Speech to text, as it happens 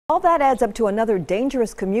All that adds up to another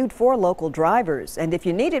dangerous commute for local drivers. And if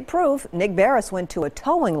you needed proof, Nick Barris went to a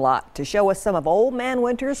towing lot to show us some of Old Man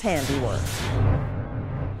Winter's handiwork.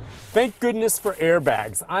 Thank goodness for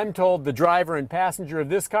airbags. I'm told the driver and passenger of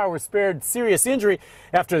this car were spared serious injury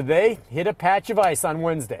after they hit a patch of ice on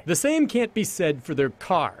Wednesday. The same can't be said for their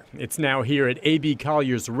car. It's now here at A.B.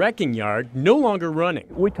 Collier's wrecking yard, no longer running.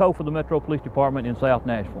 We tow for the Metro Police Department in South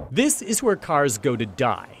Nashville. This is where cars go to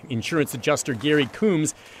die. Insurance adjuster Gary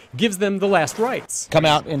Coombs gives them the last rites. Come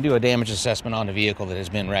out and do a damage assessment on a vehicle that has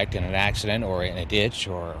been wrecked in an accident or in a ditch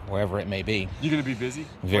or wherever it may be. You going to be busy?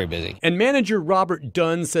 Very busy. And manager Robert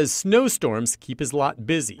Dunn says snowstorms keep his lot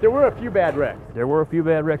busy. There were a few bad wrecks. There were a few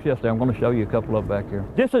bad wrecks yesterday. I'm going to show you a couple of back here.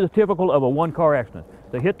 This is typical of a one-car accident.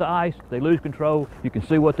 They hit the ice, they lose control. You can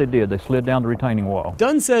see what they did. They slid down the retaining wall.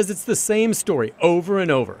 Dunn says it's the same story over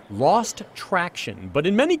and over. Lost traction. But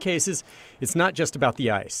in many cases, it's not just about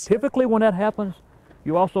the ice. Typically when that happens,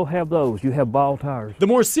 you also have those. You have bald tires. The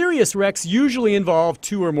more serious wrecks usually involve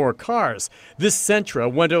two or more cars. This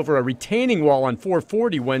Sentra went over a retaining wall on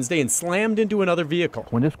 440 Wednesday and slammed into another vehicle.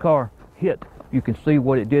 When this car hit, you can see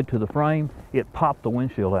what it did to the frame. It popped the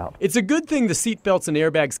windshield out. It's a good thing the seatbelts and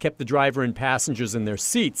airbags kept the driver and passengers in their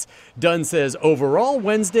seats. Dunn says overall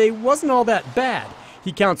Wednesday wasn't all that bad.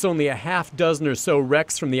 He counts only a half dozen or so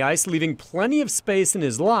wrecks from the ice, leaving plenty of space in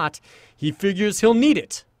his lot. He figures he'll need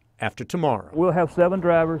it after tomorrow. We'll have 7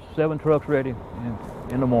 drivers, 7 trucks ready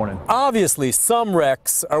in the morning. Obviously, some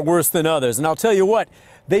wrecks are worse than others, and I'll tell you what,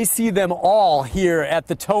 they see them all here at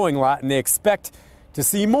the towing lot, and they expect to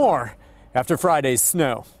see more after Friday's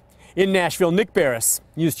snow. In Nashville, Nick Barris,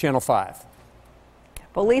 News Channel 5.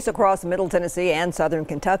 Police across Middle Tennessee and southern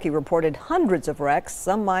Kentucky reported hundreds of wrecks,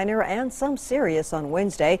 some minor and some serious on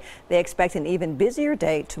Wednesday. They expect an even busier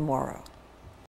day tomorrow.